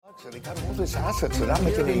So they got all this assets. They're not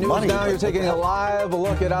making any money. Now you're taking a live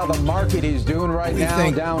look at how the market is doing right now. We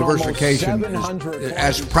think down diversification,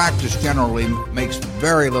 as practice generally, makes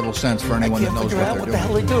very little sense for anyone that knows what they're doing. What the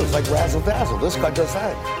hell they do? It's like razzle dazzle. This guy does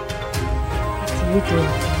that. What do you do?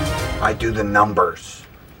 I do the numbers.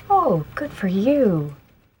 Oh, good for you.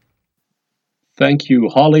 Thank you,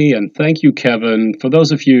 Holly, and thank you, Kevin. For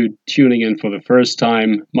those of you tuning in for the first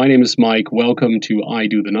time, my name is Mike. Welcome to I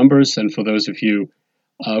Do the Numbers. And for those of you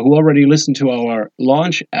who already listened to our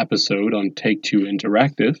launch episode on Take-Two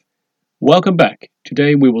Interactive, welcome back.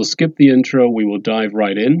 Today we will skip the intro. We will dive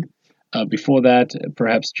right in. Before that,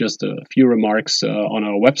 perhaps just a few remarks on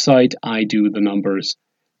our website,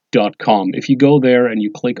 idothenumbers.com. If you go there and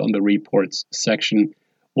you click on the reports section,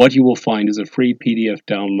 what you will find is a free PDF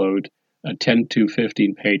download, a 10 to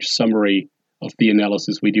 15 page summary of the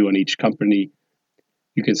analysis we do on each company.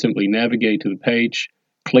 You can simply navigate to the page,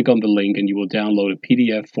 click on the link, and you will download a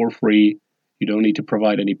PDF for free. You don't need to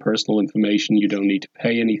provide any personal information. You don't need to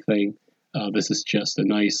pay anything. This is just a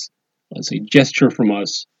nice, let's say, gesture from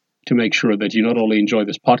us to make sure that you not only enjoy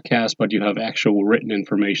this podcast, but you have actual written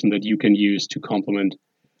information that you can use to complement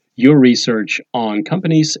your research on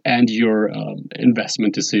companies and your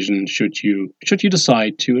investment decision should you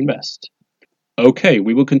decide to invest. Okay,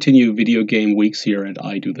 we will continue video game weeks here at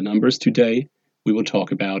I Do the Numbers. Today, we will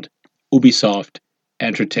talk about Ubisoft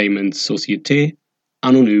Entertainment Société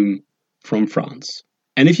Anonyme from France.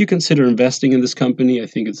 And if you consider investing in this company, I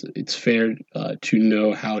think it's fair to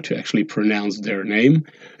know how to actually pronounce their name.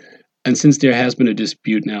 And since there has been a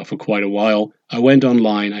dispute now for quite a while, I went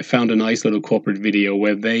online, I found a nice little corporate video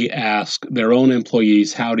where they ask their own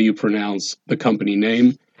employees, how do you pronounce the company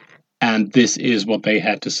name? And this is what they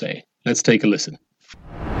had to say. Let's take a listen.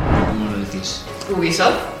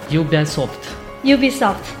 Ubisoft. Ubisoft.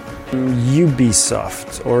 Ubisoft.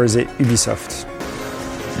 Ubisoft, or is it Ubisoft?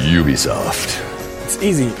 Ubisoft. It's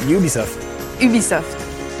easy, Ubisoft. Ubisoft.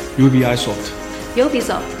 Ubisoft.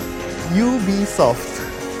 Ubisoft. Ubisoft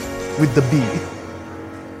with the B.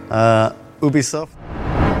 Ubisoft.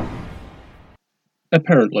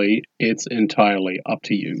 Apparently, it's entirely up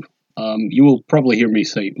to you. You will probably hear me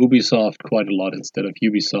say Ubisoft quite a lot instead of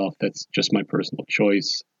Ubisoft. That's just my personal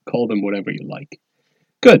choice. Call them whatever you like.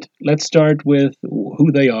 Good. Let's start with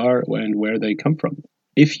who they are and where they come from.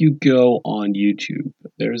 If you go on YouTube,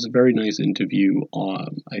 there's a very nice interview,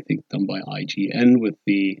 I think done by IGN with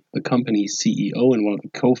the company's CEO and one of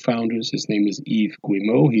the co-founders. His name is Yves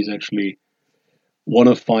Guillemot. He's actually one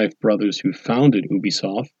of five brothers who founded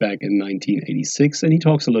Ubisoft back in 1986, and he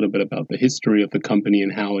talks a little bit about the history of the company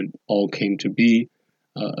and how it all came to be.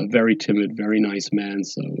 A very timid, very nice man.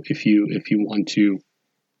 So if you want to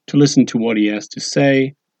listen to what he has to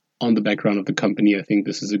say on the background of the company, I think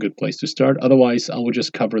this is a good place to start. Otherwise, I will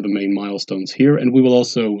just cover the main milestones here, and we will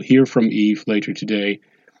also hear from Yves later today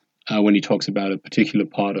when he talks about a particular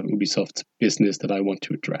part of Ubisoft's business that I want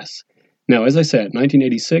to address. Now, as I said,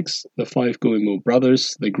 1986, the five Guillemot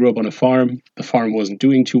brothers, they grew up on a farm. The farm wasn't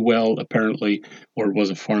doing too well, apparently, or it was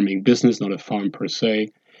a farming business, not a farm per se.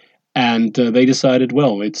 And they decided,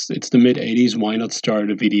 well, it's the mid-'80s, why not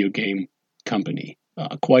start a video game company?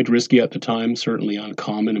 Quite risky at the time, certainly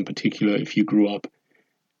uncommon, in particular if you grew up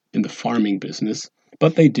in the farming business.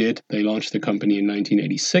 But they did. They launched the company in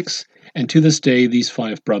 1986. And to this day, these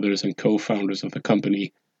five brothers and co-founders of the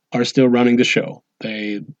company are still running the show.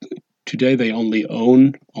 Today they only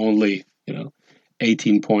own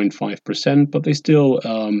 18.5%, but they still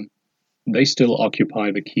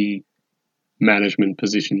occupy the key management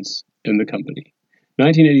positions in the company.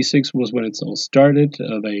 1986 was when it's all started.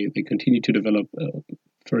 They continued to develop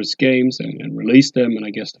first games and release them, and I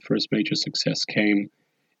guess the first major success came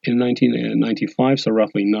in 1995, so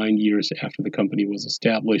roughly 9 years after the company was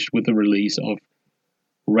established, with the release of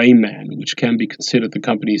Rayman, which can be considered the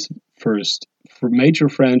company's first major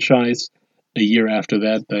franchise. A year after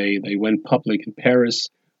that, they went public in Paris,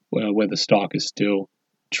 where the stock is still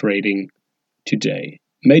trading today.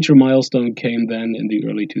 Major milestone came then in the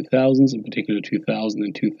early 2000s, in particular 2000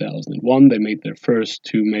 and 2001. They made their first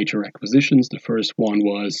two major acquisitions. The first one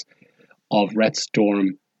was of Red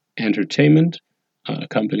Storm Entertainment, a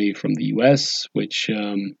company from the US, which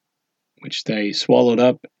they swallowed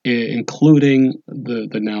up, including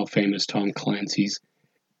the now famous Tom Clancy's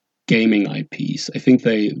gaming IPs. I think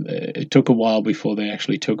it took a while before they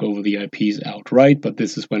actually took over the IPs outright, but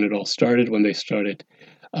this is when it all started, when they started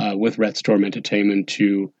with Red Storm Entertainment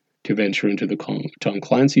to venture into the Tom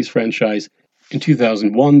Clancy's franchise. In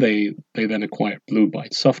 2001, they then acquired Blue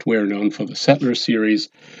Byte Software, known for the Settler series,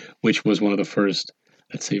 which was one of the first,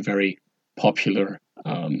 let's say, very popular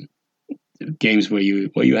games where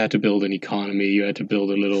you had to build an economy, you had to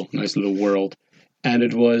build a nice little world, and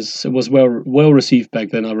it was well received back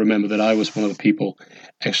then. I remember that I was one of the people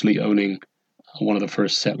actually owning one of the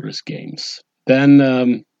first Settlers games. Then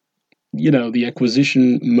the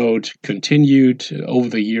acquisition mode continued. Over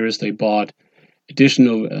the years, they bought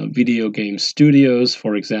additional video game studios,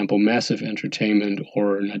 for example, Massive Entertainment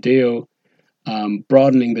or Nadeo,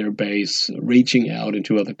 broadening their base, reaching out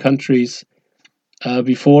into other countries.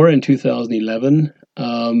 Before, in 2011,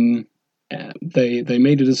 they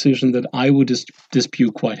made a decision that I would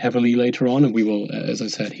dispute quite heavily later on, and we will, as I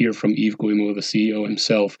said, hear from Yves Guillemot, the CEO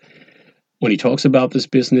himself, when he talks about this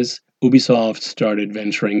business. Ubisoft started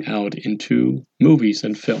venturing out into movies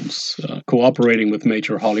and films, cooperating with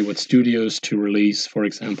major Hollywood studios to release, for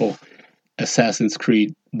example, Assassin's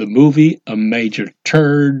Creed the movie, a major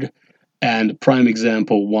turd, and prime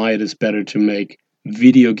example why it is better to make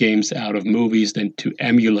video games out of movies than to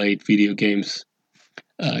emulate video games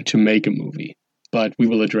to make a movie. But we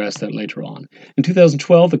will address that later on. In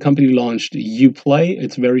 2012, the company launched Uplay,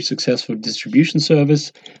 its very successful distribution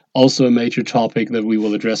service, also a major topic that we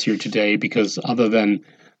will address here today, because other than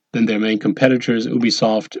their main competitors,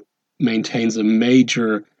 Ubisoft maintains a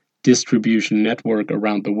major distribution network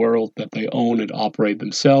around the world that they own and operate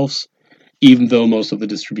themselves, even though most of the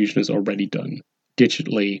distribution is already done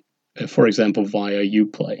digitally, for example, via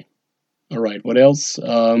Uplay. All right, what else?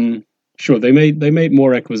 Sure, they made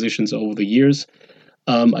more acquisitions over the years.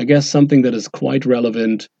 I guess something that is quite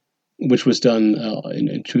relevant, which was done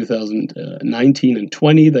in 2019 and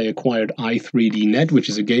 20, they acquired i3DNet, which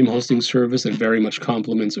is a game hosting service that very much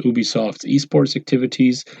complements Ubisoft's esports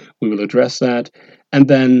activities. We will address that. And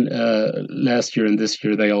then last year and this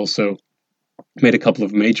year, they also made a couple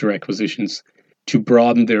of major acquisitions to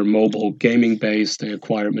broaden their mobile gaming base. They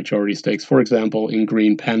acquired majority stakes, for example, in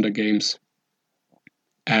Green Panda Games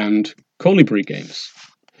and Colibri Games.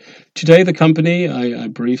 Today, the company, I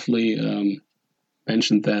briefly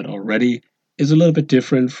mentioned that already, is a little bit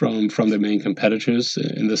different from their main competitors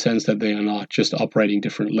in the sense that they are not just operating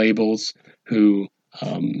different labels who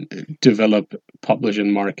develop, publish,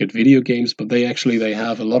 and market video games, but they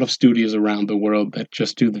have a lot of studios around the world that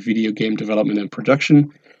just do the video game development and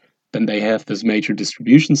production. Then they have this major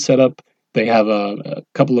distribution setup. They have a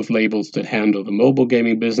couple of labels that handle the mobile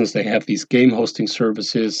gaming business. They have these game hosting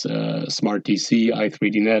services, SmartDC,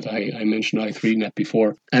 i3DNet. I mentioned i3DNet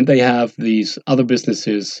before. And they have these other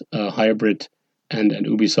businesses, Hybrid and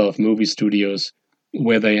Ubisoft Movie Studios,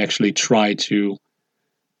 where they actually try to,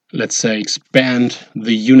 let's say, expand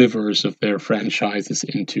the universe of their franchises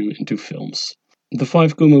into films. The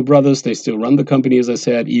five Guillemot brothers, they still run the company, as I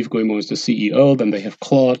said. Yves Guillemot is the CEO. Then they have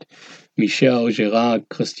Claude, Michel, Gérard,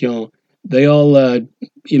 Christian. They all,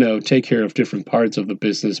 take care of different parts of the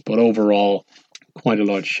business, but overall, quite a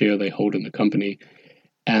large share they hold in the company,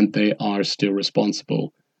 and they are still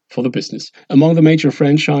responsible for the business. Among the major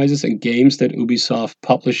franchises and games that Ubisoft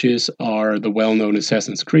publishes are the well-known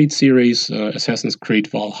Assassin's Creed series. Assassin's Creed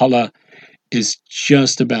Valhalla is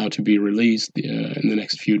just about to be released in the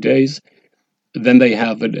next few days. Then they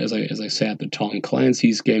have, as I said, the Tom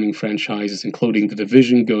Clancy's gaming franchises, including The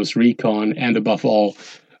Division, Ghost Recon, and above all,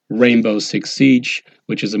 Rainbow Six Siege,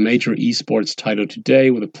 which is a major esports title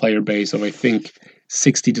today with a player base of, I think,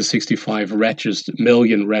 60 to 65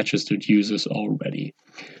 million registered users already.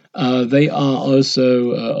 They are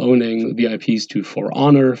also owning the IPs to For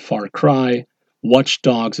Honor, Far Cry. Watch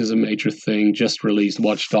Dogs is a major thing, just released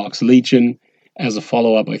Watch Dogs Legion as a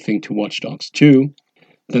follow-up, I think, to Watch Dogs 2.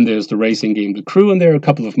 Then there's the racing game The Crew, and there are a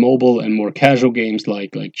couple of mobile and more casual games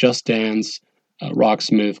like Just Dance,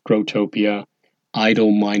 Rocksmith, Growtopia,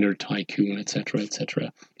 Idle, Miner Tycoon, etc.,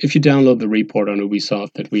 etc. If you download the report on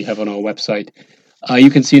Ubisoft that we have on our website, you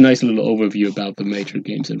can see a nice little overview about the major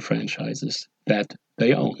games and franchises that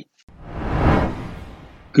they own.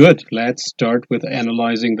 Good. Let's start with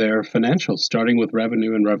analyzing their financials, starting with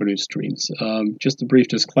revenue and revenue streams. Just a brief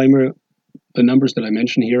disclaimer, the numbers that I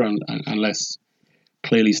mention here, unless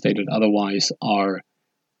clearly stated otherwise, are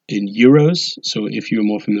in euros. So if you're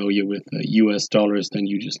more familiar with US dollars, then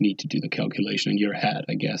you just need to do the calculation in your head.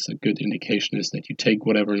 I guess a good indication is that you take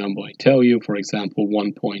whatever number I tell you, for example,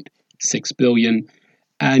 1.6 billion,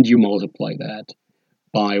 and you multiply that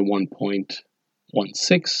by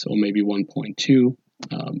 1.16 or maybe 1.2.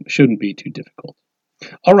 Shouldn't be too difficult.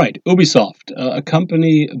 All right, Ubisoft, a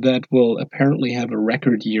company that will apparently have a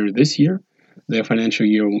record year this year. Their financial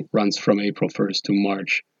year runs from April 1st to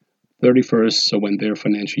March 31st, so when their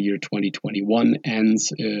financial year 2021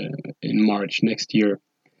 ends in March next year,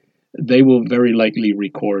 they will very likely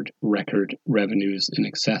record record revenues in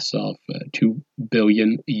excess of 2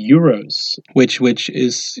 billion euros, which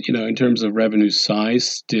is, in terms of revenue size,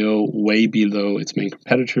 still way below its main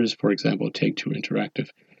competitors. For example, Take-Two Interactive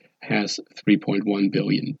has $3.1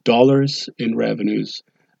 billion in revenues.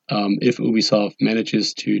 If Ubisoft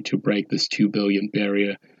manages to break this 2 billion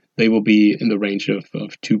barrier, they will be in the range of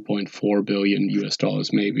 2.4 billion US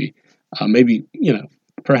dollars, maybe.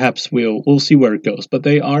 Perhaps we'll see where it goes. But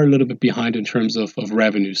they are a little bit behind in terms of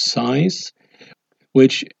revenue size,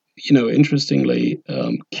 which, interestingly,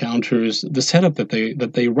 counters the setup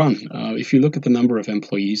that they run. If you look at the number of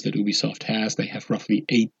employees that Ubisoft has, they have roughly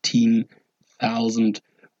 18,000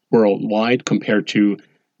 worldwide, compared to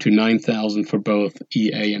 9,000 for both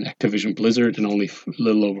EA and Activision Blizzard, and only a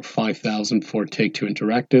little over 5,000 for Take-Two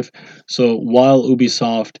Interactive. So while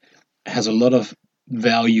Ubisoft has a lot of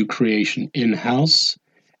value creation in-house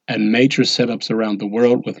and major setups around the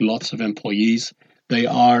world with lots of employees, they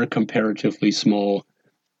are comparatively small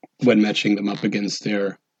when matching them up against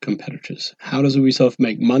their competitors. How does Ubisoft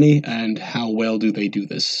make money, and how well do they do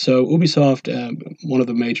this? So Ubisoft, one of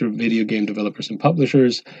the major video game developers and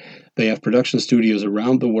publishers, they have production studios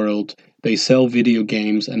around the world. They sell video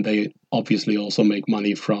games, and they obviously also make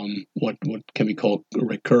money from what can be called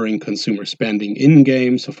recurring consumer spending in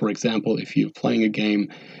games. So, for example, if you're playing a game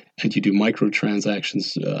and you do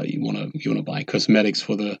microtransactions, you want to buy cosmetics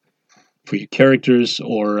for your characters,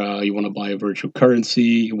 or you want to buy a virtual currency,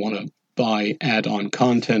 you want to buy add-on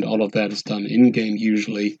content. All of that is done in-game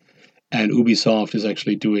usually, and Ubisoft is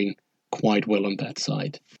actually doing quite well on that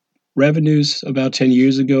side. Revenues about 10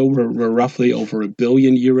 years ago were roughly over 1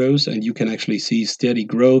 billion euros, and you can actually see steady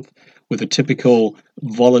growth with a typical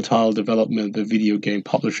volatile development that video game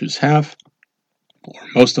publishers have, or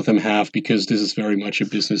most of them have, because this is very much a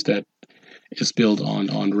business that is built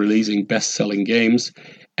on releasing best-selling games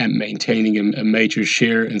and maintaining a major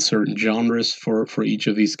share in certain genres for each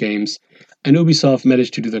of these games. And Ubisoft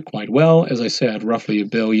managed to do that quite well. As I said, roughly 1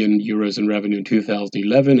 billion euros in revenue in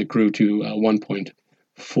 2011. It grew to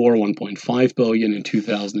 1.5 billion in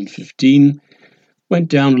 2015. Went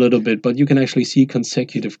down a little bit, but you can actually see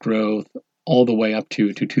consecutive growth all the way up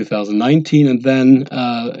to 2019. And then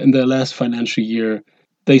in the last financial year,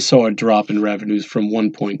 they saw a drop in revenues from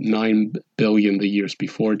 1.9 billion the years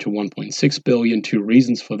before to 1.6 billion. Two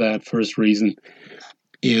reasons for that. First reason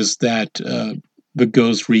is that the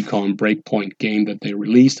Ghost Recon Breakpoint game that they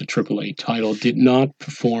released, a AAA title, did not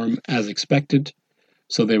perform as expected.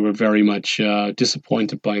 So they were very much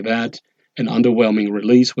disappointed by that. An underwhelming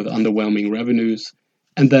release with underwhelming revenues.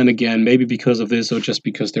 And then again, maybe because of this, or just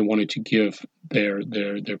because they wanted to give their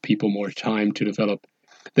people more time to develop,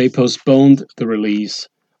 they postponed the release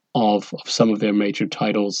of some of their major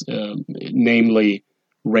titles, namely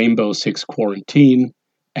Rainbow Six Quarantine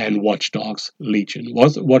and Watch Dogs Legion.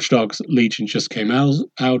 Watch Dogs Legion just came out.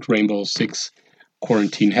 Rainbow Six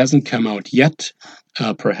Quarantine hasn't come out yet.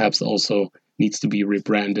 Perhaps also needs to be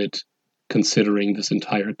rebranded, considering this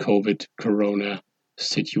entire corona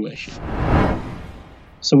situation.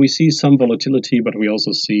 So we see some volatility, but we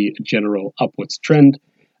also see a general upwards trend.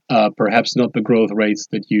 Perhaps not the growth rates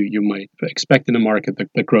that you might expect in a market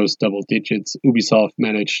that grows double digits. Ubisoft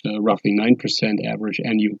managed roughly 9% average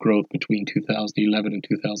annual growth between 2011 and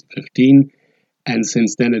 2015. And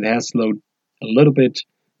since then it has slowed a little bit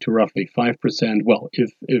to roughly 5%. Well,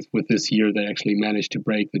 if with this year they actually managed to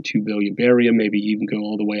break the 2 billion barrier, maybe even go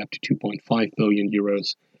all the way up to 2.5 billion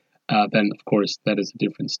euros, then of course that is a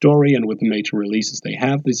different story. And with the major releases they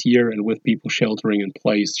have this year, and with people sheltering in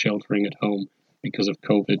place, sheltering at home because of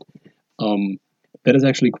COVID, that is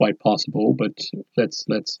actually quite possible. But let's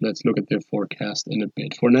look at their forecast in a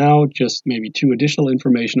bit. For now, just maybe two additional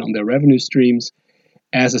information on their revenue streams.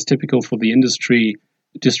 As is typical for the industry,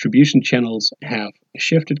 distribution channels have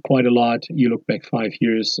shifted quite a lot. You look back 5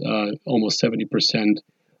 years, almost 70%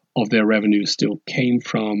 of their revenue still came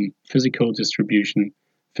from physical distribution,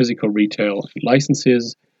 physical retail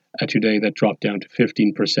licenses. Today that dropped down to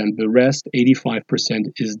 15%. The rest,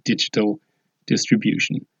 85%, is digital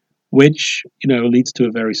distribution, which leads to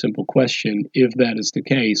a very simple question. If that is the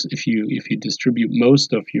case, if you distribute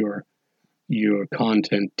most of your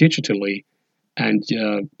content digitally, and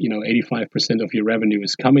 85% of your revenue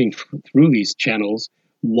is coming through these channels,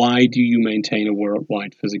 why do you maintain a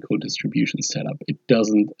worldwide physical distribution setup? It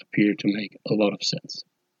doesn't appear to make a lot of sense.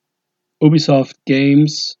 Ubisoft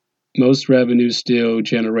games, most revenue still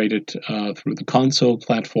generated through the console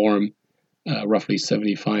platform, roughly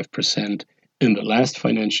 75% in the last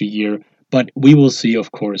financial year. But we will see,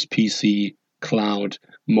 of course, PC, cloud,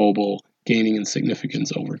 mobile gaining in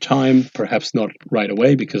significance over time. Perhaps not right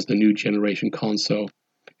away, because the new generation console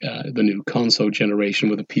the new console generation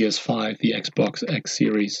with the PS5, the Xbox X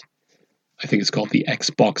Series. I think it's called the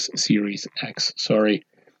Xbox Series X,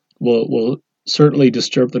 will certainly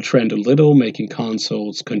disturb the trend a little, making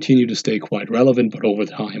consoles continue to stay quite relevant, but over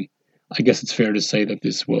time, I guess it's fair to say that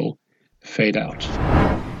this will fade out.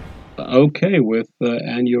 Okay, with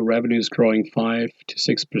annual revenues growing 5 to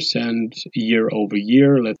 6% year over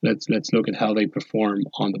year, let's look at how they perform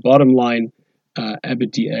on the bottom line.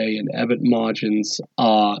 EBITDA and EBIT margins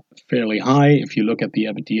are fairly high. If you look at the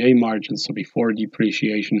EBITDA margins, so before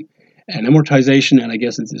depreciation and amortization, and I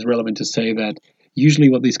guess it's relevant to say that usually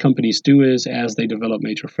what these companies do is, as they develop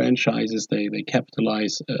major franchises, they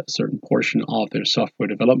capitalize a certain portion of their software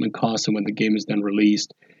development costs, and when the game is then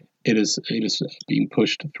released, it is being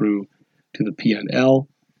pushed through to the P&L.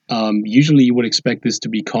 Usually you would expect this to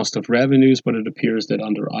be cost of revenues, but it appears that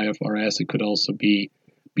under IFRS it could also be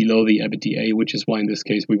below the EBITDA, which is why in this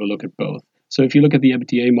case we will look at both. So if you look at the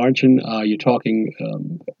EBITDA margin, you're talking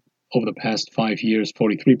over the past 5 years,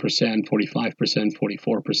 43%, 45%,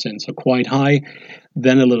 44%, so quite high.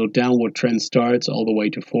 Then a little downward trend starts all the way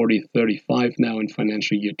to 40, 35 now in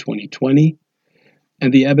financial year 2020.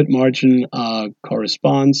 And the EBIT margin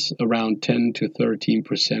corresponds around 10 to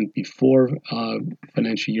 13% before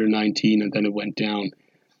financial year 19, and then it went down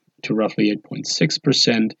to roughly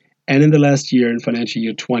 8.6%. And in the last year, in financial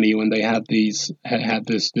year 20, when they had this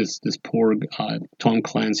poor Tom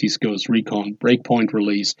Clancy's Ghost Recon Breakpoint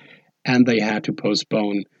release, and they had to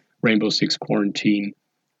postpone Rainbow Six Quarantine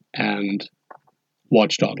and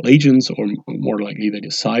Watch Dogs Legion, or more likely they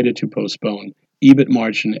decided to postpone, EBIT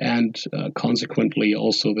margin and consequently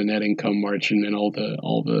also the net income margin and all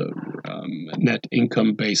the net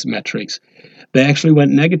income based metrics, they actually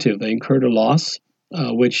went negative. They incurred a loss,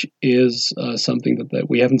 which is something that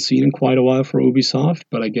we haven't seen in quite a while for Ubisoft,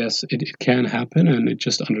 but I guess it can happen, and it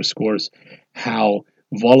just underscores how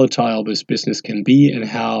volatile this business can be, and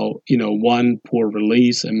how, one poor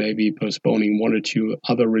release and maybe postponing one or two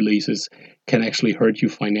other releases can actually hurt you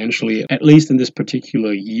financially, at least in this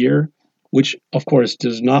particular year, which of course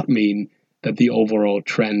does not mean that the overall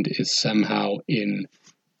trend is somehow in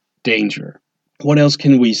danger. What else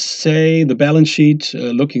can we say? The balance sheet,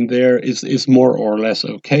 looking there, is more or less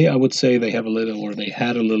okay. I would say they had a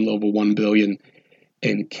little over 1 billion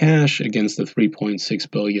in cash against the 3.6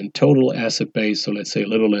 billion total asset base. So let's say a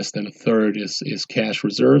little less than a third is cash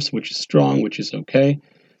reserves, which is strong, which is okay.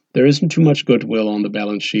 There isn't too much goodwill on the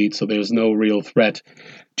balance sheet, so there's no real threat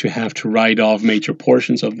to have to write off major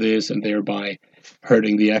portions of this and thereby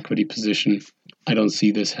hurting the equity position. I don't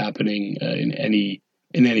see this happening in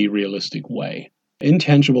any realistic way.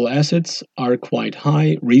 Intangible assets are quite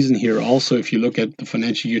high. Reason here also, if you look at the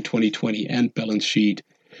financial year 2020 and balance sheet,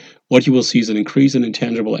 what you will see is an increase in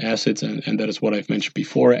intangible assets, and that is what I've mentioned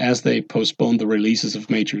before. As they postpone the releases of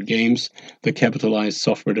major games, the capitalized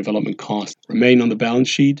software development costs remain on the balance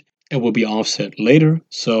sheet and will be offset later.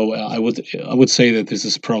 So I would say that this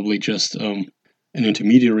is probably just an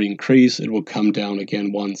intermediary increase. It will come down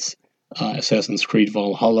again once Assassin's Creed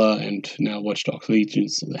Valhalla and now Watch Dogs Legion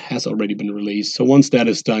has already been released. So once that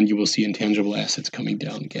is done, you will see intangible assets coming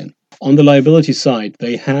down again. On the liability side,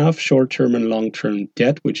 they have short-term and long-term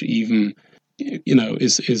debt, which even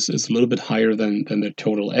is a little bit higher than their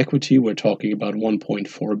total equity. We're talking about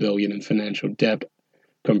 1.4 billion in financial debt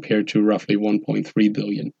compared to roughly 1.3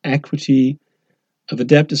 billion equity. The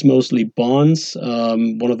debt is mostly bonds.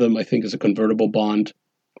 One of them, I think, is a convertible bond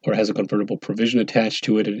or has a convertible provision attached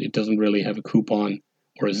to it. It doesn't really have a coupon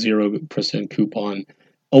or a 0% coupon.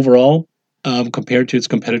 Overall, compared to its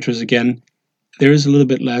competitors, again, there is a little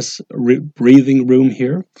bit less breathing room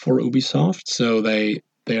here for Ubisoft. So they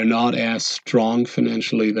are not as strong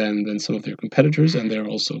financially than some of their competitors, and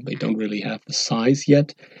they don't really have the size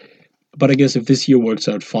yet. But I guess if this year works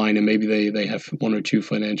out fine, and maybe they have one or two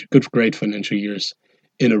great financial years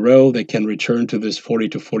in a row, they can return to this 40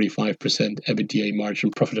 to 45% EBITDA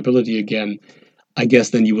margin profitability again. I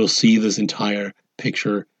guess then you will see this entire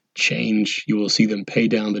picture change. You will see them pay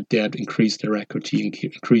down the debt, increase their equity, and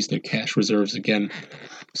increase their cash reserves again.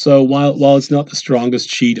 So while it's not the strongest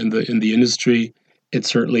sheet in the industry, it's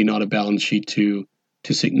certainly not a balance sheet to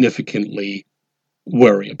significantly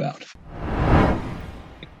worry about.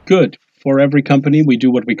 Good. For every company, we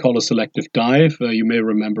do what we call a selective dive. You may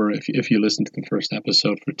remember, if you listened to the first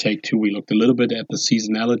episode for Take Two, we looked a little bit at the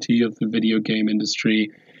seasonality of the video game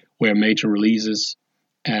industry, where major releases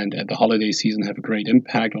and at the holiday season have a great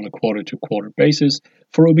impact on a quarter-to-quarter basis.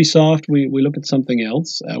 For Ubisoft, we look at something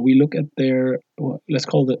else. We look at their, let's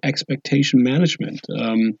call it expectation management.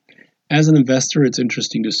 As an investor, it's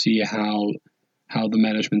interesting to see how how the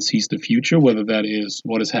management sees the future, whether that is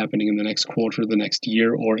what is happening in the next quarter, the next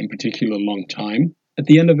year, or in particular a long time. At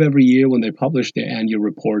the end of every year, when they publish their annual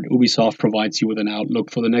report, Ubisoft provides you with an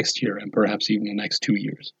outlook for the next year and perhaps even the next 2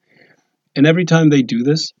 years. And every time they do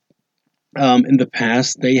this, in the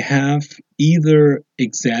past, they have either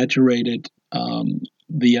exaggerated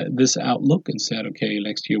this outlook and said, okay,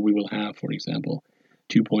 next year we will have, for example,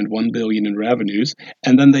 2.1 billion in revenues,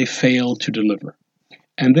 and then they fail to deliver.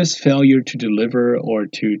 And this failure to deliver or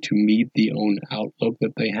to meet the own outlook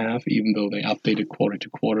that they have, even though they updated quarter to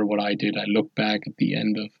quarter, what I did, I looked back at the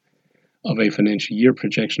end of a financial year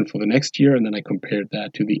projection for the next year, and then I compared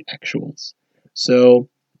that to the actuals. So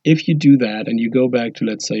if you do that and you go back to,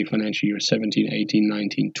 let's say, financial year 17, 18,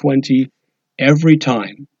 19, 20, every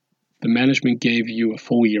time the management gave you a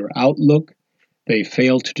full year outlook, they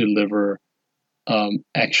failed to deliver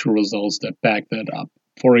actual results that back that up.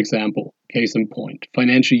 For example, case in point,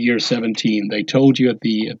 financial year 17, they told you at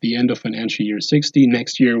the end of financial year 16,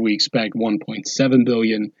 next year we expect 1.7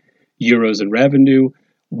 billion euros in revenue.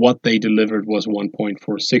 What they delivered was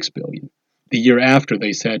 1.46 billion. The year after,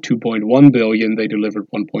 they said 2.1 billion, they delivered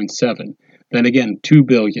 1.7. Then again, 2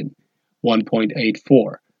 billion,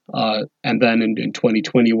 1.84. And then in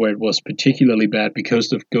 2020, where it was particularly bad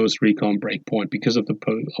because of Ghost Recon Breakpoint, because of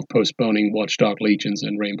postponing Watch Dogs Legions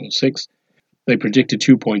and Rainbow Six, they predicted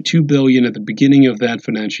 2.2 billion at the beginning of that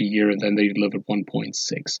financial year, and then they delivered 1.6.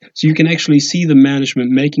 So you can actually see the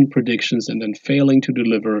management making predictions and then failing to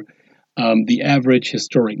deliver. The average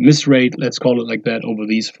historic miss rate, let's call it like that, over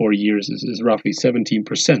these 4 years is roughly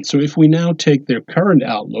 17%. So if we now take their current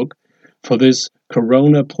outlook for this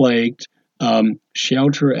corona-plagued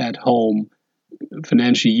shelter-at-home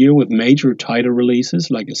financial year with major title releases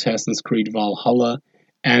like Assassin's Creed Valhalla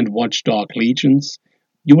and Watch Dogs Legions,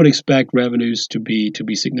 you would expect revenues to be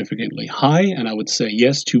significantly high, and I would say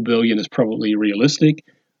yes, 2 billion is probably realistic.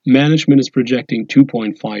 Management is projecting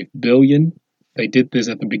 2.5 billion. They did this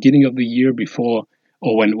at the beginning of the year before,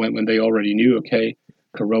 or when they already knew, okay,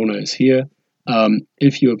 Corona is here.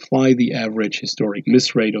 If you apply the average historic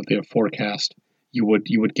miss rate of their forecast, you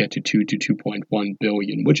would get to 2 to 2.1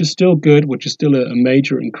 billion, which is still good, which is still a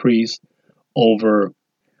major increase over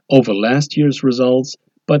last year's results.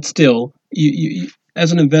 But still, you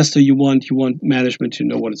as an investor, you want management to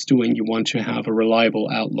know what it's doing. You want to have a reliable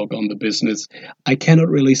outlook on the business. I cannot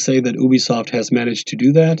really say that Ubisoft has managed to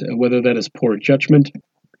do that, whether that is poor judgment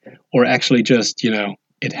or actually just,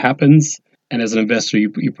 it happens. And as an investor,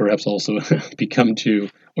 you perhaps also become to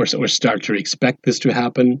or start to expect this to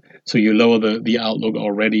happen. So you lower the outlook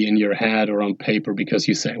already in your head or on paper because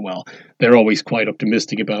you say, well, they're always quite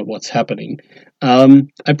optimistic about what's happening.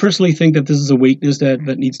 I personally think that this is a weakness that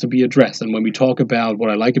needs to be addressed. And when we talk about what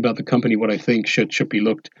I like about the company, what I think should be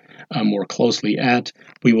looked more closely at,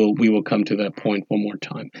 we will come to that point one more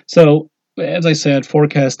time. So as I said,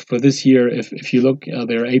 forecast for this year, if you look,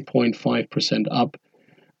 they're 8.5% up.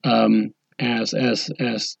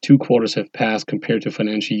 As 2 quarters have passed compared to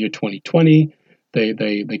financial year 2020,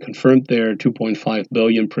 they confirmed their 2.5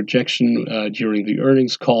 billion projection during the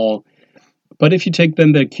earnings call. But if you take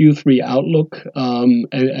then the Q3 outlook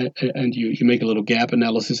and you make a little gap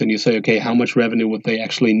analysis and you say, okay, how much revenue would they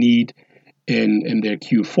actually need in their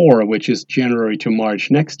Q4, which is January to March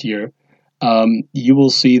next year, you will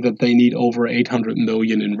see that they need over 800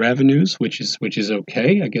 million in revenues, which is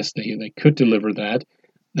okay. I guess they could deliver that.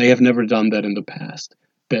 They have never done that in the past.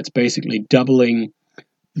 That's basically doubling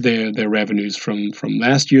their revenues from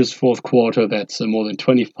last year's fourth quarter. That's more than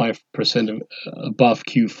 25% above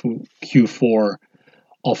Q4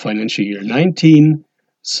 of financial year 19.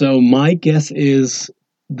 So my guess is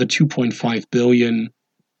the 2.5 billion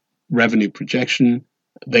revenue projection,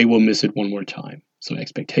 they will miss it one more time. So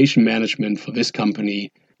expectation management for this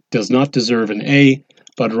company does not deserve an A,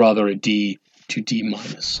 but rather a D to D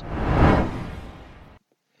minus.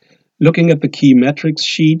 Looking at the key metrics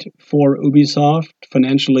sheet for Ubisoft,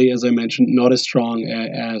 financially, as I mentioned, not as strong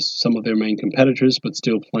as some of their main competitors, but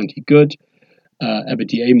still plenty good.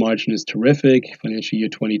 EBITDA margin is terrific. Financial year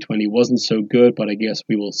 2020 wasn't so good, but I guess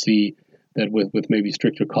we will see that with maybe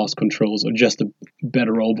stricter cost controls or just a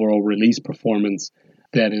better overall release performance,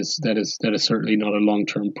 that is certainly not a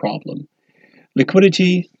long-term problem.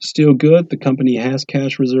 Liquidity, still good. The company has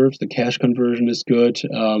cash reserves. The cash conversion is good.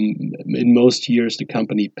 In most years, the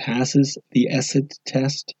company passes the asset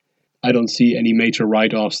test. I don't see any major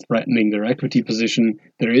write-offs threatening their equity position.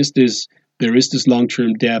 There is this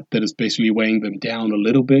long-term debt that is basically weighing them down a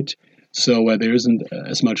little bit. So there isn't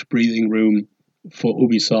as much breathing room for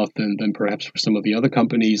Ubisoft than perhaps for some of the other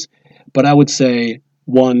companies. But I would say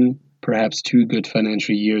 1, perhaps 2 good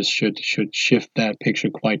financial years should shift that picture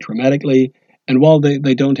quite dramatically. And while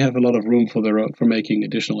they don't have a lot of room for making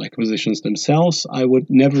additional acquisitions themselves, I would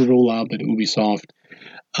never rule out that Ubisoft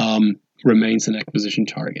remains an acquisition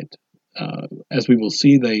target. As we will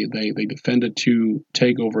see, they defended 2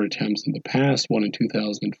 takeover attempts in the past, one in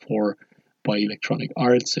 2004 by Electronic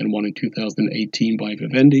Arts and one in 2018 by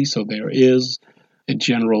Vivendi. So there is a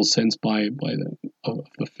general sense of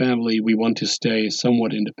the family. We want to stay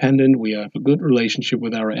somewhat independent. We have a good relationship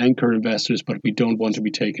with our anchor investors, but we don't want to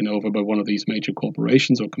be taken over by one of these major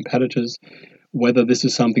corporations or competitors. Whether this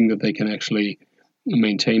is something that they can actually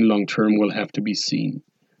maintain long term will have to be seen.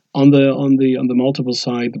 On the multiple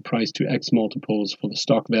side, the price to X multiples for the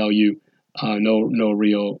stock value, no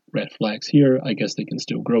real red flags here. I guess they can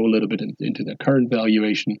still grow a little bit into their current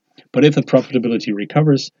valuation. But if the profitability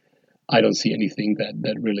recovers, I don't see anything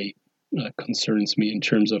that really concerns me in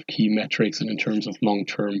terms of key metrics and in terms of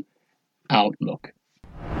long-term outlook.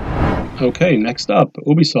 Okay, next up,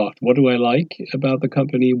 Ubisoft. What do I like about the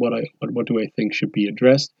company? What do I think should be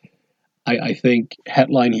addressed? I think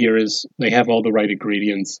headline here is they have all the right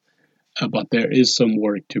ingredients, but there is some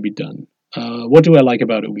work to be done. What do I like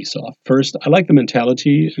about Ubisoft? First, I like the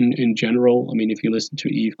mentality in general. I mean, if you listen to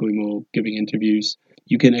Yves Guillemot giving interviews,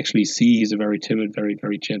 you can actually see he's a very timid, very,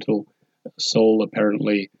 very gentle soul,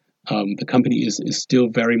 apparently. The company is still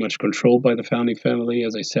very much controlled by the founding family.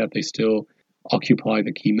 As I said, they still occupy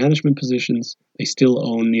the key management positions. They still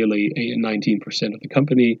own nearly 19% of the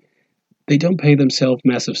company. They don't pay themselves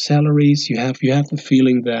massive salaries. You have the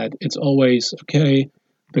feeling that it's always, okay,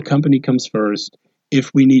 the company comes first.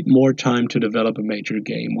 If we need more time to develop a major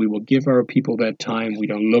game, we will give our people that time. We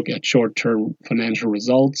don't look at short-term financial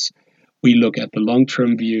results. We look at the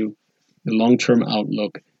long-term view, the long-term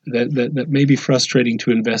outlook. That may be frustrating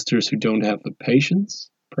to investors who don't have the patience,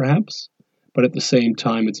 perhaps. But at the same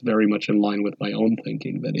time, it's very much in line with my own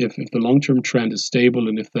thinking, that if the long-term trend is stable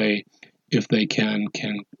and if they can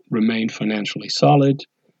remain financially solid,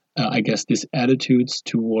 I guess this attitudes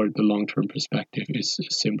toward the long-term perspective is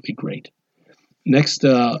simply great. Next,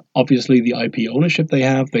 obviously the IP ownership they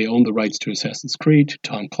have. They own the rights to Assassin's Creed, to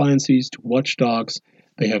Tom Clancy's, to Watch Dogs.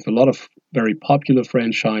 They have a lot of very popular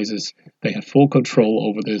franchises. They have full control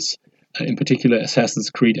over this. In particular, Assassin's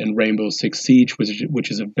Creed and Rainbow Six Siege,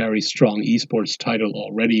 which is a very strong esports title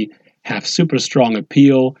already, have super strong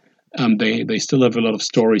appeal. They still have a lot of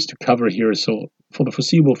stories to cover here. So for the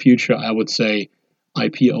foreseeable future, I would say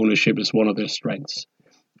IP ownership is one of their strengths.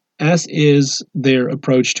 As is their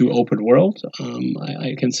approach to open world.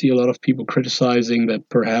 I can see a lot of people criticizing that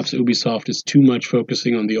perhaps Ubisoft is too much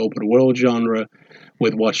focusing on the open world genre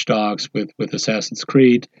with Watch Dogs, with Assassin's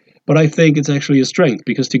Creed. But I think it's actually a strength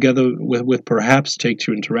because together with perhaps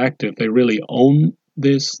Take-Two Interactive, they really own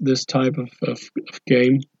this type of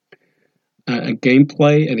game and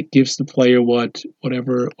gameplay, and it gives the player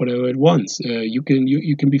whatever it wants. You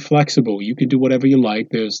can be flexible. You can do whatever you like.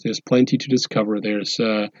 There's plenty to discover. There's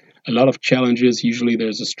a lot of challenges. Usually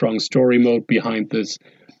there's a strong story mode behind this.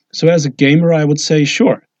 So as a gamer, I would say,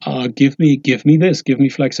 sure, give me this, give me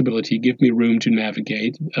flexibility, give me room to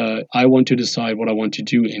navigate. I want to decide what I want to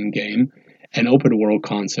do in game, and open world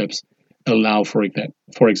concepts allow for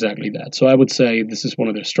exactly that. So I would say this is one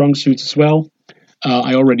of their strong suits as well.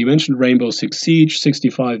 I already mentioned Rainbow Six Siege,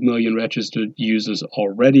 65 million registered users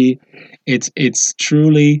already. It's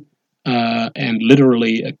truly and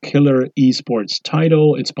literally a killer esports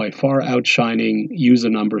title. It's by far outshining user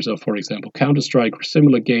numbers of, for example, Counter-Strike or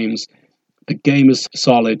similar games. The game is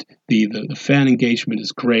solid. The fan engagement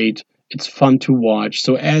is great. It's fun to watch.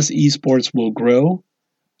 So as esports will grow,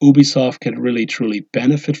 Ubisoft can really truly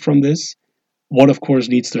benefit from this. What, of course,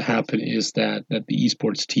 needs to happen is that the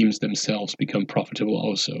esports teams themselves become profitable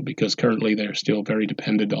also, because currently they're still very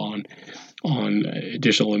dependent on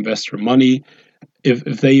additional investor money. If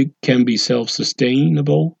they can be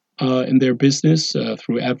self-sustainable in their business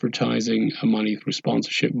through advertising money, through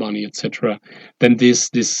sponsorship money, etc., then this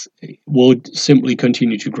will simply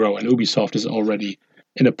continue to grow. And Ubisoft is already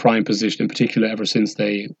in a prime position, in particular ever since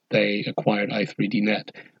they acquired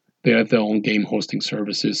i3DNet. They have their own game hosting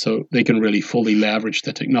services, so they can really fully leverage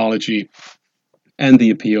the technology and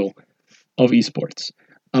the appeal of esports.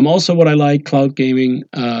 Also, what I like, cloud gaming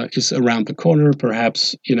is around the corner.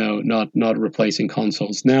 Perhaps not replacing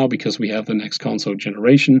consoles now because we have the next console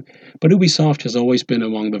generation. But Ubisoft has always been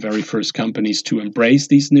among the very first companies to embrace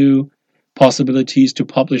these new possibilities to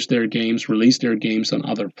publish their games, release their games on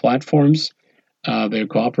other platforms. They're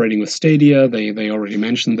cooperating with Stadia. They already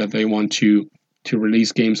mentioned that they want to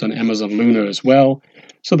release games on Amazon Luna as well.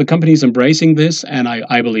 So the company is embracing this, and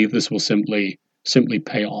I believe this will simply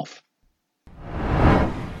pay off.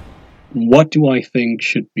 what do I think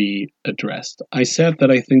should be addressed? I said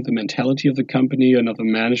that I think the mentality of the company and of the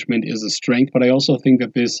management is a strength, but I also think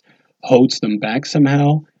that this holds them back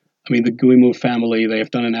somehow. I mean, the Guillemot family, they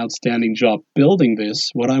have done an outstanding job building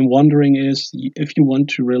this. What I'm wondering is, if you want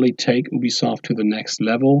to really take Ubisoft to the next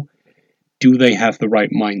level, do they have the right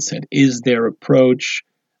mindset? Is their approach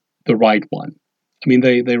the right one? I mean,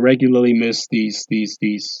 they regularly miss these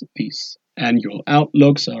annual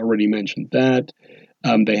outlooks. I already mentioned that.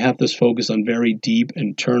 They have this focus on very deep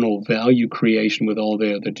internal value creation with all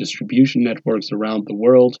their distribution networks around the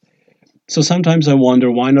world. So sometimes I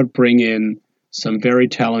wonder, why not bring in some very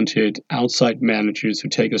talented outside managers who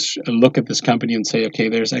take a look at this company and say, okay,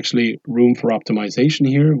 there's actually room for optimization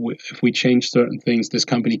here. If we change certain things, this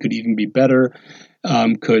company could even be better,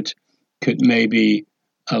 could maybe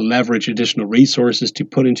leverage additional resources to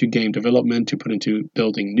put into game development, to put into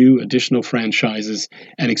building new additional franchises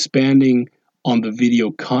and expanding on the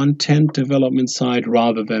video content development side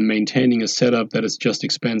rather than maintaining a setup that is just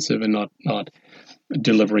expensive and not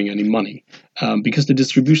delivering any money. Because the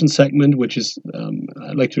distribution segment, which is,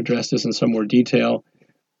 I'd like to address this in some more detail,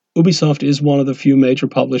 Ubisoft is one of the few major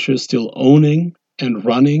publishers still owning and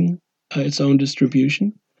running its own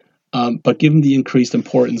distribution. But given the increased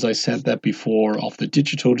importance, I said that before, of the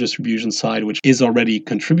digital distribution side, which is already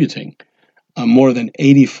contributing more than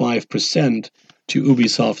 85% to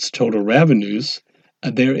Ubisoft's total revenues,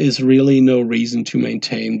 there is really no reason to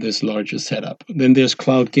maintain this larger setup. Then there's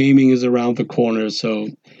cloud gaming is around the corner, so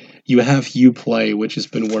you have Uplay, which has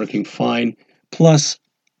been working fine, plus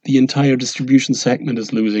the entire distribution segment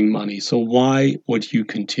is losing money. So why would you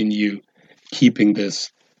continue keeping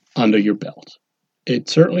this under your belt? It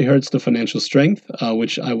certainly hurts the financial strength,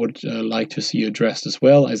 which I would like to see addressed as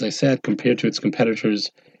well. As I said, compared to its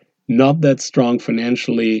competitors, not that strong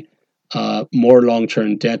financially, more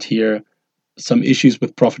long-term debt here, some issues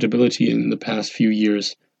with profitability in the past few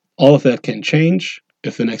years. All of that can change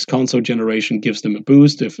if the next console generation gives them a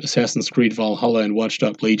boost, if Assassin's Creed Valhalla and Watch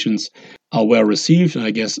Dogs Legions are well received, and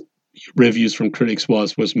I guess reviews from critics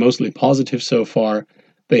was mostly positive so far.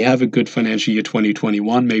 They have a good financial year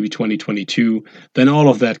 2021, maybe 2022, then all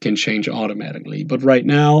of that can change automatically. But right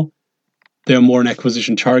now, they're more an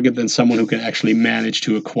acquisition target than someone who can actually manage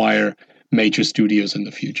to acquire major studios in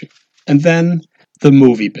the future. And then the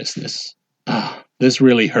movie business. This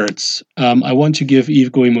really hurts. I want to give Yves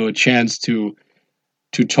Guillemot a chance to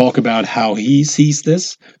talk about how he sees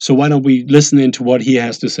this. So why don't we listen into what he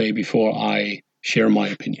has to say before I share my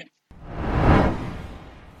opinion.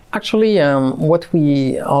 Actually, what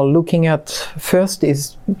we are looking at first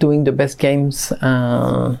is doing the best games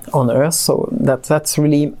on Earth. So that's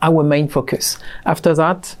really our main focus. After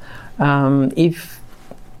that, if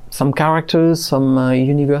some characters, some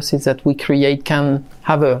universes that we create can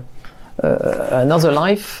have another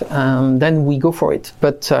life, then we go for it.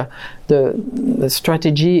 But the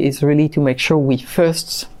strategy is really to make sure we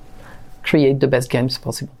first create the best games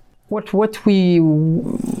possible.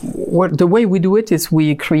 The way we do it is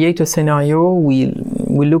we create a scenario, we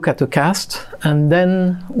look at a cast, and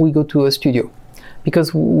then we go to a studio.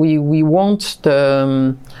 Because we want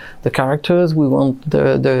the characters, we want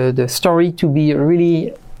the story to be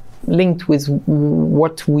really linked with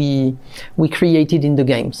what we created in the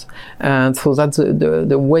games. And so that's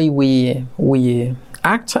the way we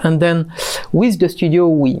act. And then with the studio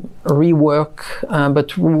we rework,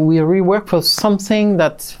 but we rework for something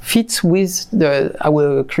that fits with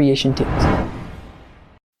our creation teams.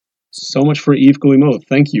 So much for Yves Guillemot.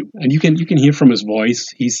 Thank you. And you can hear from his voice.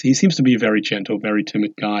 He seems to be a very gentle, very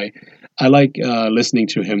timid guy. I like listening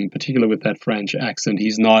to him, particularly with that French accent.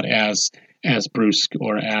 He's not as brusque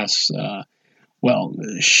or as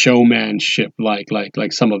showmanship like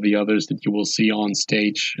some of the others that you will see on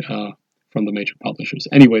stage from the major publishers.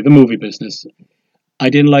 Anyway, the movie business. I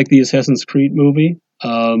didn't like the Assassin's Creed movie.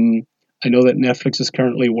 I know that Netflix is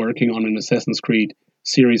currently working on an Assassin's Creed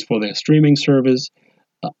series for their streaming service.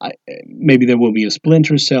 Maybe there will be a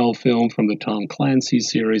Splinter Cell film from the Tom Clancy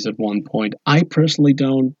series at one point. I personally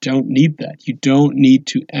don't need that. You don't need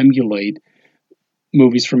to emulate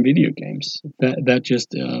movies from video games. That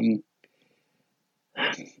just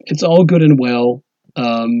it's all good and well,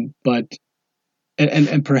 but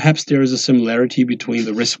perhaps there is a similarity between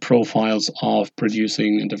the risk profiles of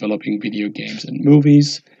producing and developing video games and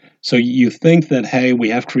movies. So you think that, hey, we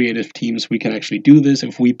have creative teams, we can actually do this.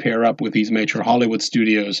 If we pair up with these major Hollywood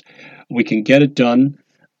studios, we can get it done.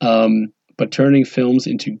 But turning films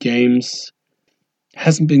into games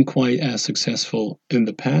hasn't been quite as successful in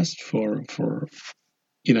the past for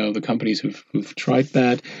the companies who've tried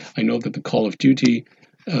that. I know that the Call of Duty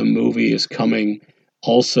movie is coming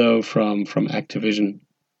also from Activision.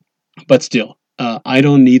 But still, I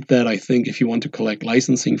don't need that. I think if you want to collect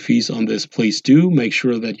licensing fees on this, please do. Make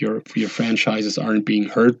sure that your franchises aren't being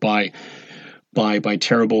hurt by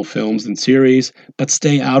terrible films and series, but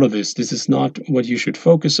stay out of this. This is not what you should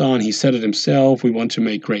focus on. He said it himself. We want to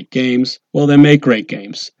make great games. Well, then make great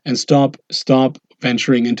games and stop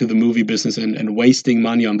venturing into the movie business and wasting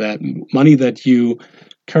money on that. Money that you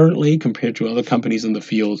currently, compared to other companies in the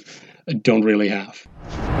field, don't really have.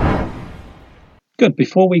 Good.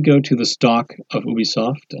 Before we go to the stock of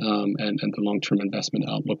Ubisoft and the long-term investment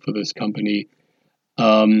outlook for this company,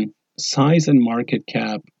 size and market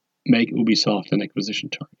cap make Ubisoft an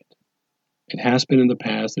acquisition target. It has been in the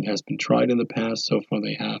past. It has been tried in the past. So far,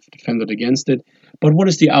 they have defended against it. But what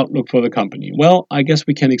is the outlook for the company? Well, I guess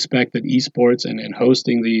we can expect that esports and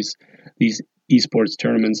hosting these esports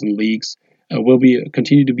tournaments and leagues will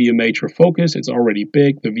continue to be a major focus. It's already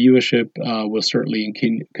big. The viewership will certainly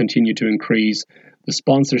continue to increase. The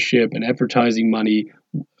sponsorship and advertising money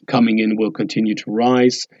coming in will continue to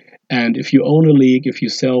rise. And if you own a league, if you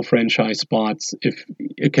sell franchise spots, if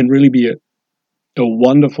it can really be a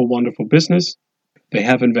wonderful, wonderful business. They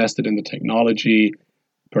have invested in the technology.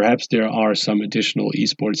 Perhaps there are some additional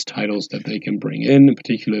esports titles that they can bring in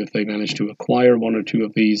particular if they manage to acquire one or two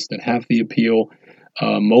of these that have the appeal.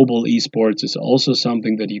 Mobile esports is also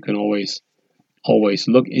something that you can always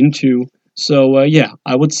look into. So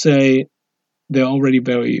I would say they're already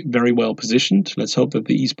very, very well positioned. Let's hope that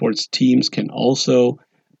the esports teams can also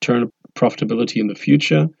turn profitability in the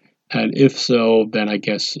future. And if so, then I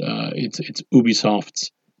guess it's Ubisoft's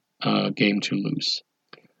game to lose.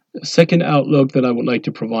 The second outlook that I would like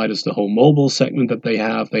to provide is the whole mobile segment that they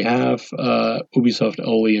have. They have Ubisoft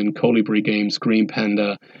Olean, Colibri Games, Green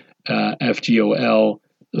Panda, FGOL,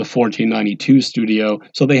 the 1492 studio.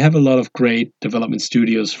 So they have a lot of great development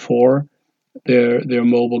studios for their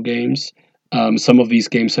mobile games. Some of these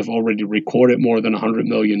games have already recorded more than 100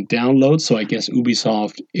 million downloads, so I guess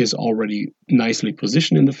Ubisoft is already nicely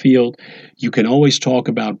positioned in the field. You can always talk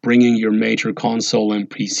about bringing your major console and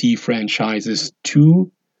PC franchises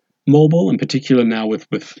to mobile, in particular now with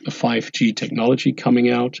 5G technology coming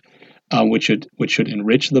out, which should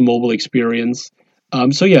enrich the mobile experience.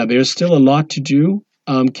 There's still a lot to do.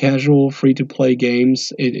 Casual, free-to-play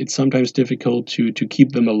games, it's sometimes difficult to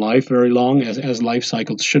keep them alive very long, as life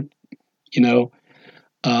cycles should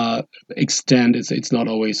extend. It's not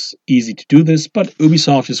always easy to do this, but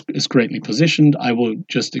Ubisoft is greatly positioned. I will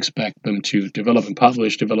just expect them to develop and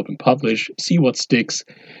publish, see what sticks,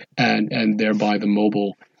 and thereby the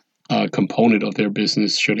mobile component of their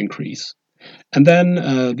business should increase. And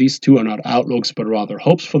then these two are not outlooks, but rather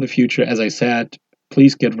hopes for the future. As I said,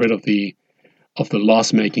 please get rid of the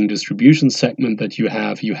loss-making distribution segment that you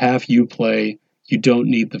have. You have Uplay. You don't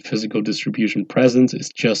need the physical distribution presence. It's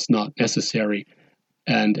just not necessary,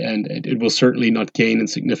 and it will certainly not gain in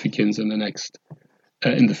significance in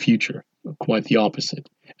the future. Quite the opposite.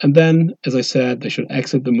 And then, as I said, they should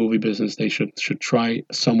exit the movie business. They should try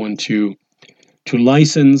someone to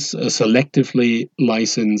selectively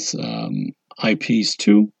license IPs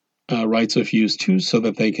to rights of use too, so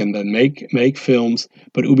that they can then make films.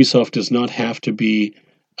 But Ubisoft does not have to be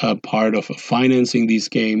part of financing these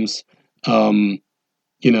games. So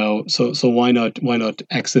why not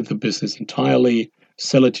exit the business entirely,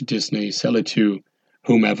 sell it to Disney, sell it to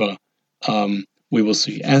whomever. We will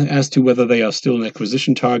see. As to whether they are still an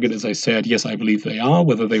acquisition target, as I said, yes, I believe they are.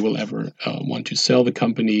 Whether they will ever want to sell the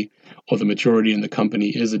company or the majority in the company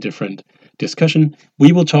is a different discussion.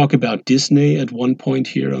 We will talk about Disney at one point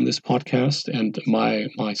here on this podcast, and my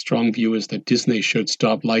strong view is that Disney should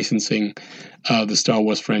stop licensing the Star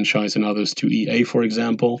Wars franchise and others to EA, for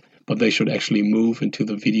example, but they should actually move into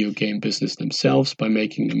the video game business themselves by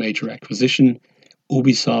making a major acquisition.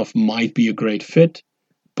 Ubisoft might be a great fit,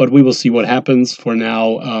 but we will see what happens. For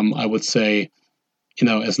now, I would say,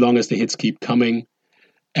 as long as the hits keep coming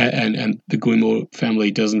and the Guillemot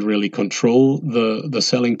family doesn't really control the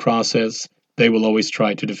selling process, they will always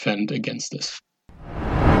try to defend against this.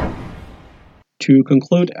 To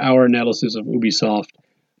conclude our analysis of Ubisoft,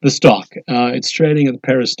 the stock. It's trading at the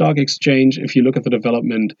Paris Stock Exchange. If you look at the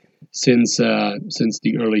development since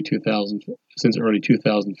early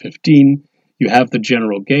 2015, you have the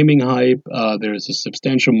general gaming hype. There's a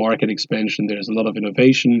substantial market expansion. There's a lot of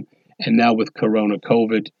innovation. And now with Corona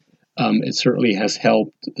COVID, it certainly has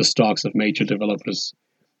helped the stocks of major developers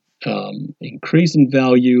increase in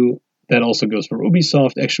value. That also goes for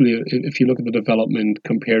Ubisoft. Actually, if you look at the development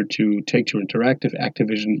compared to Take-Two Interactive,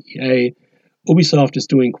 Activision, EA, Ubisoft is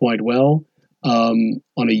doing quite well on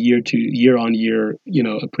a year-on-year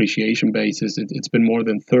appreciation basis. It's been more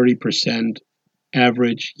than 30%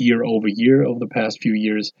 average year over year over the past few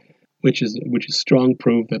years. which is strong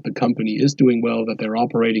proof that the company is doing well, that they're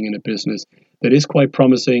operating in a business that is quite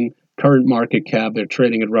promising. Current market cap, they're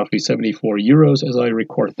trading at roughly 74 euros as I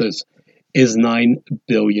record this, is 9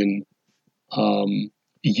 billion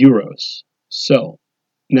euros. So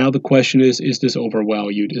now the question is this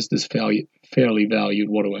overvalued? Is this fairly valued?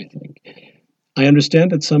 What do I think? I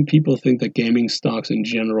understand that some people think that gaming stocks in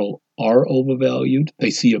general are overvalued. They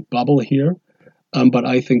see a bubble here, but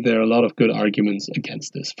I think there are a lot of good arguments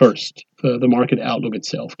against this. First, the market outlook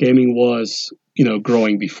itself. Gaming was,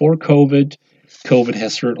 growing before COVID. COVID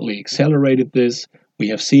has certainly accelerated this. We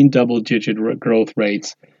have seen double-digit growth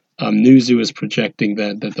rates. Newzoo is projecting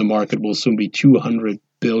that the market will soon be $200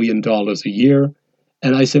 billion a year,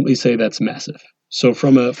 and I simply say that's massive. So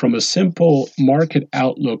from a simple market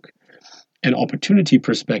outlook and opportunity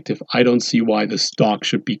perspective, I don't see why the stock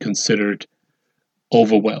should be considered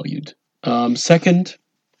overvalued. Second,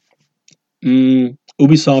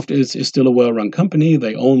 Ubisoft is still a well-run company.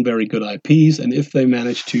 They own very good IPs, and if they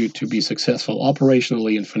manage to be successful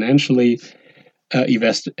operationally and financially,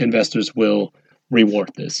 investors will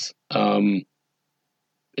reward this.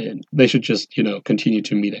 They should just, continue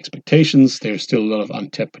to meet expectations. There's still a lot of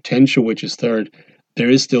untapped potential, which is third. There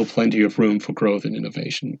is still plenty of room for growth and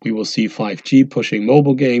innovation. We will see 5G pushing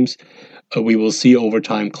mobile games. We will see over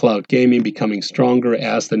time cloud gaming becoming stronger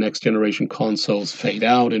as the next generation consoles fade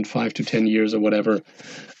out in 5 to 10 years or whatever.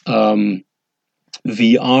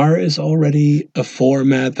 VR is already a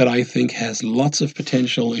format that I think has lots of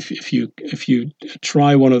potential. If you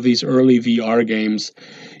try one of these early VR games,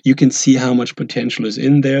 you can see how much potential is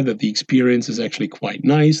in there, that the experience is actually quite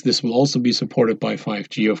nice. This will also be supported by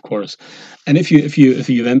 5G, of course. And if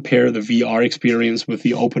you then pair the VR experience with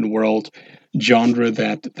the open world genre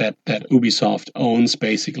that Ubisoft owns,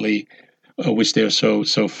 basically, which they're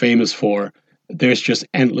so famous for, there's just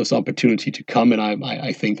endless opportunity to come, and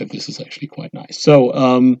I think that this is actually quite nice.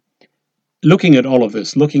 So looking at all of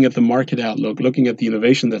this, looking at the market outlook, looking at the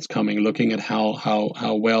innovation that's coming, looking at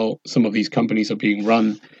how well some of these companies are being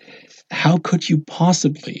run, how could you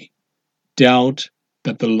possibly doubt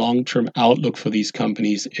that the long-term outlook for these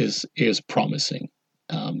companies is promising?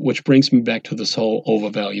 Which brings me back to this whole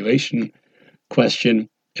overvaluation question.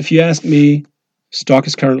 If you ask me, stock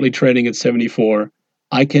is currently trading at 74.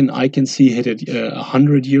 I can see it at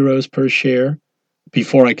 100 euros per share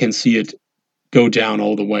before I can see it go down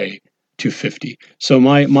all the way to 50. So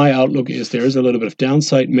my outlook is there is a little bit of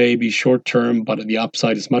downside, maybe short term, but the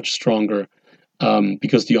upside is much stronger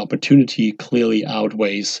because the opportunity clearly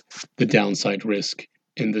outweighs the downside risk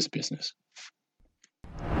in this business.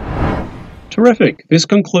 Terrific. This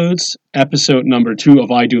concludes episode number 2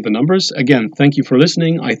 of I Do the Numbers. Again, thank you for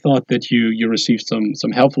listening. I thought that you received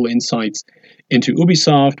some helpful insights into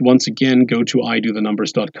Ubisoft. Once again, go to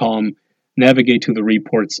idothenumbers.com, navigate to the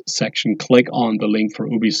reports section, click on the link for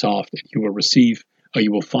Ubisoft, and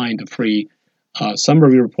you will find a free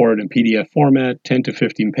summary report in PDF format, 10 to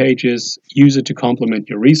 15 pages. Use it to complement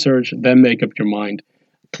your research, then make up your mind.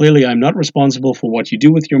 Clearly, I'm not responsible for what you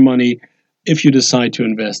do with your money. If you decide to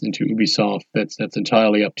invest into Ubisoft, that's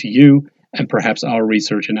entirely up to you, and perhaps our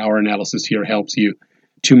research and our analysis here helps you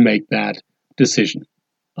to make that decision.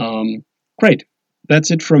 Great. That's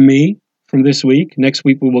it from me from this week. Next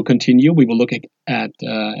week we will continue. We will look at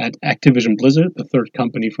Activision Blizzard, the third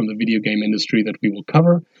company from the video game industry that we will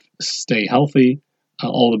cover. Stay healthy.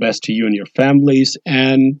 All the best to you and your families.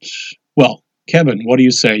 And, well, Kevin, what do you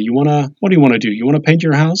say? What do you want to do? You want to paint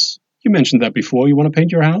your house? You mentioned that before. You want to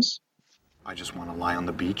paint your house? I just want to lie on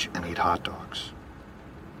the beach and eat hot dogs.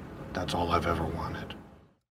 That's all I've ever wanted.